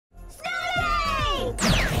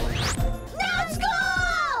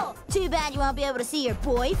won't be able to see your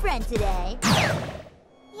boyfriend today.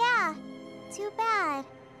 Yeah, too bad.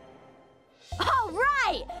 All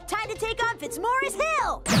right! Time to take on Fitzmaurice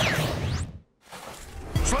Hill!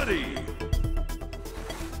 Sleddy!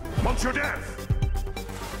 Monsieur Death!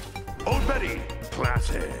 Old Betty!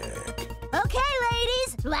 Classic! Okay,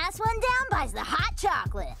 ladies! Last one down buys the hot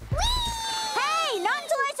chocolate. Whee! Hey, not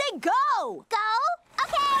until I say go! Go?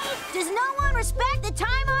 Okay! Does no one respect the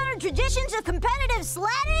time-honored traditions of competitive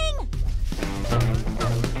sledding?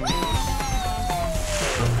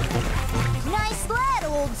 Nice sled,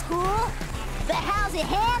 old school. But how's it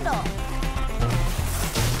handle?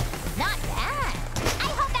 Not bad. I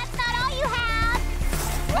hope that's not all you have.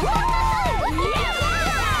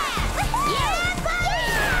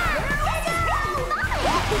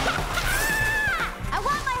 I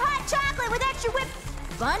want my hot chocolate with extra whipped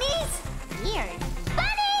bunnies? Weird.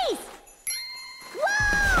 Bunnies!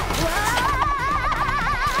 Whoa!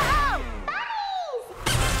 Bunnies!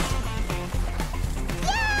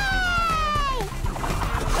 Yay!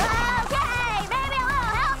 Okay, maybe a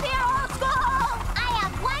little help here, old school. I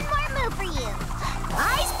have one more move for you.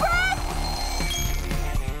 Ice breath?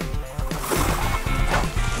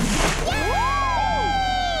 Yay!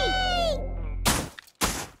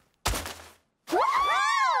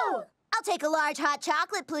 Woohoo! I'll take a large hot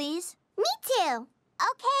chocolate, please. Me too.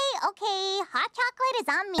 Okay. Hot chocolate is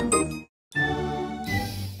on me.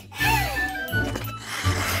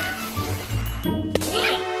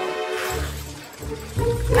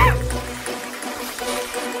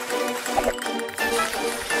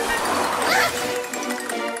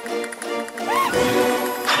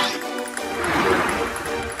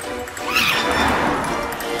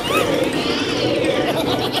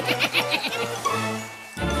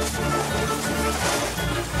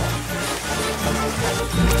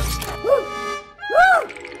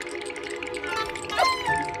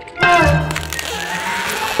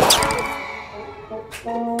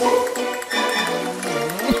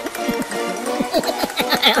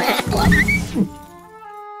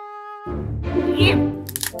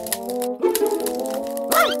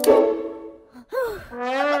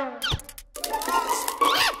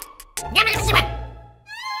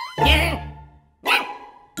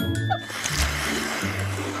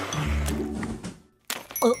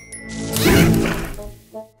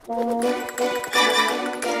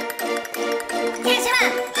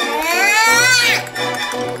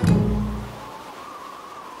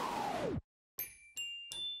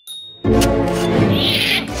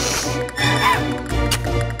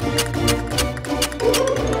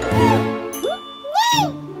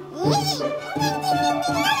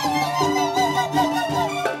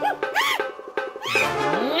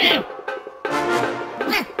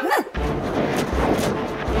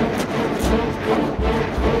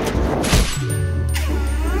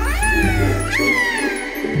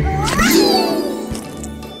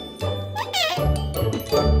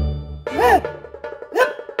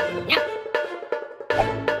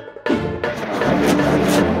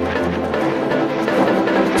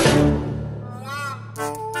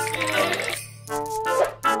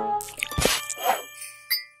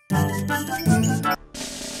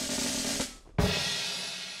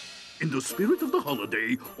 In the spirit of the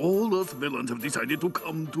holiday, all Earth villains have decided to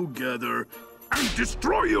come together and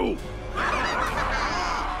destroy you!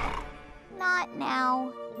 Not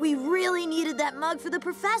now. We really needed that mug for the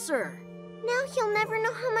professor. Now he'll never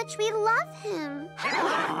know how much we love him.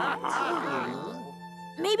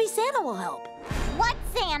 Maybe Santa will help. What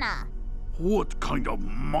Santa? What kind of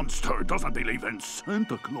monster doesn't believe in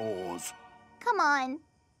Santa Claus? Come on.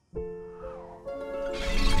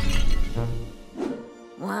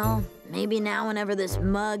 Well, maybe now whenever this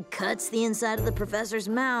mug cuts the inside of the professor's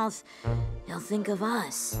mouth, he'll think of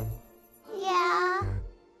us. Yeah.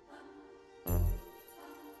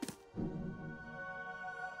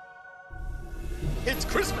 It's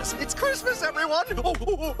Christmas! It's Christmas, everyone!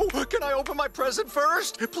 Oh, can I open my present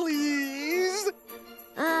first? Please?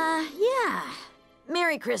 Yeah.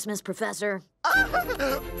 Merry Christmas, Professor.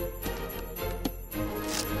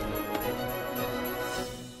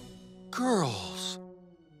 Girls.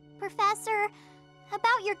 Professor,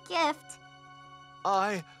 about your gift.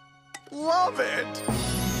 I love it!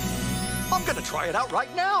 I'm gonna try it out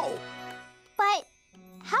right now! But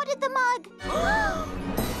how did the mug...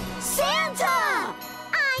 Santa!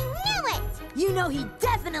 I knew it! You know he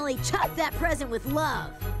definitely chucked that present with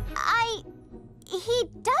love. He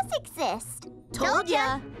does exist. Told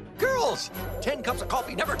ya. Girls! 10 cups of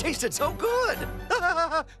coffee never tasted so good!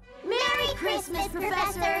 Merry Christmas,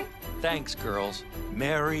 Professor! Thanks, girls.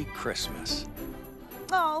 Merry Christmas.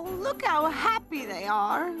 Oh, look how happy they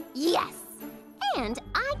are. Yes. And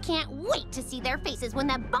I can't wait to see their faces when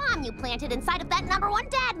that bomb you planted inside of that #1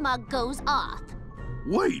 dad mug goes off.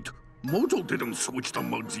 Wait, Mojo didn't switch the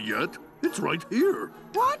mugs yet. It's right here.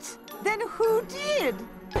 What? Then who did?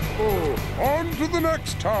 Oh, on to the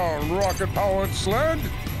next town, rocket-powered sled.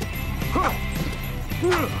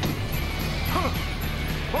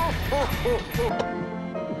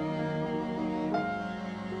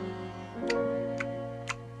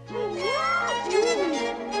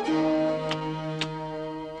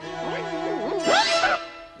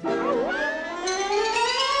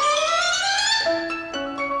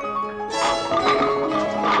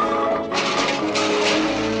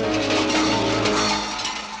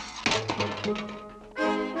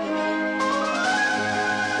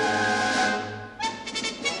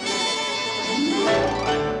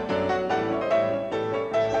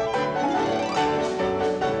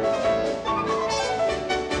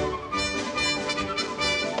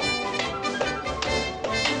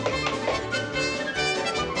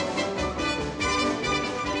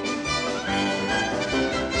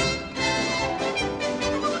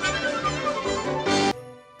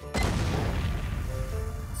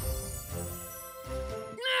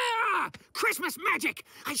 Christmas magic!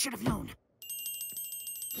 I should have known.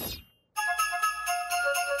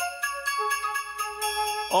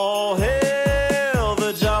 Oh, hail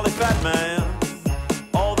the jolly fat man.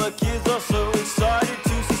 All the kids are so excited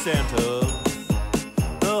to see Santa.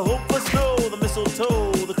 The hope for snow, the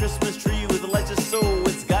mistletoe, the Christmas tree with the lights are so.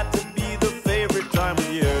 It's got to be the favorite time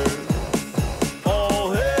of year.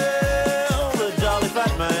 Oh, hail the jolly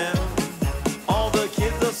fat man. All the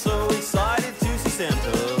kids are so excited to see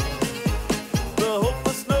Santa.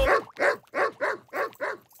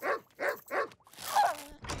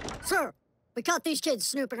 Sir, we caught these kids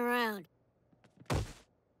snooping around.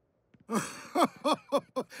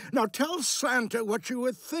 Now tell Santa what you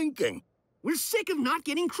were thinking. We're sick of not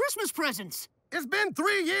getting Christmas presents. It's been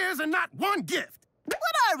 3 years and not one gift. What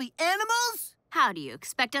are we, animals? How do you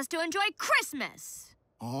expect us to enjoy Christmas?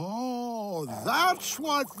 Oh, that's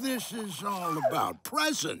what this is all about.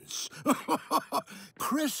 Presents.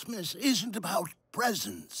 Christmas isn't about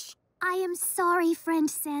presents. I am sorry, friend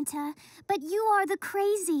Santa, but you are the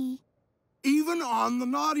crazy. Even on the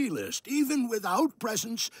naughty list, even without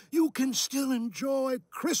presents, you can still enjoy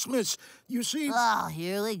Christmas. You see... Oh,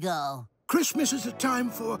 here we go. Christmas is a time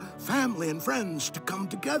for family and friends to come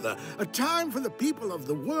together, a time for the people of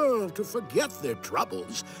the world to forget their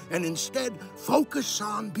troubles and instead focus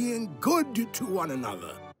on being good to one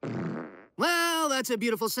another. Well, that's a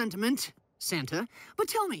beautiful sentiment, Santa. But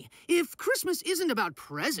tell me, if Christmas isn't about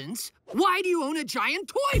presents, why do you own a giant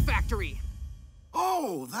toy factory?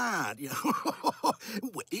 Oh, that.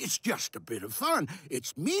 It's just a bit of fun.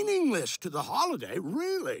 It's meaningless to the holiday,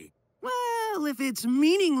 really. Well, if it's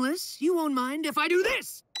meaningless, you won't mind if I do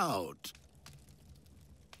this. Out.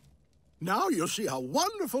 Now you'll see how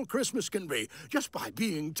wonderful Christmas can be just by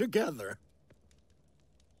being together.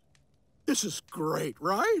 This is great,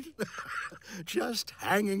 right? Just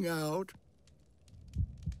hanging out.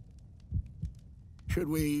 Should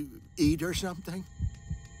we eat or something?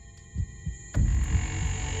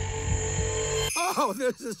 Oh,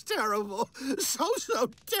 this is terrible. So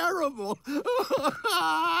terrible.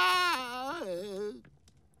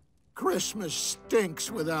 Christmas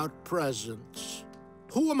stinks without presents.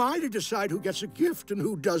 Who am I to decide who gets a gift and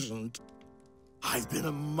who doesn't? I've been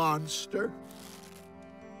a monster.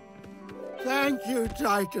 Thank you,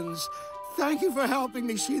 Titans. Thank you for helping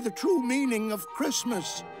me see the true meaning of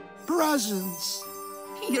Christmas. Presents.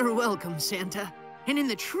 You're welcome, Santa. And in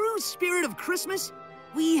the true spirit of Christmas,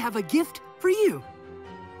 we have a gift for you.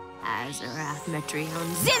 Azarath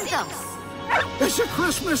Metrion Zinthos! It's a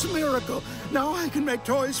Christmas miracle. Now I can make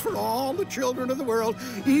toys for all the children of the world,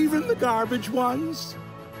 even the garbage ones.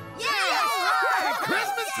 Yeah! Right,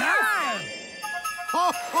 Christmas time!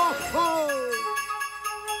 Ho, ho, ho!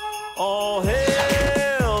 Oh,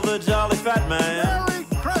 hail the jolly fat man. Merry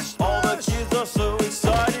Christmas! All the kids are so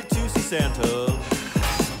excited to see Santa.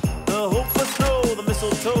 The hope for snow, the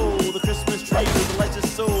mistletoe,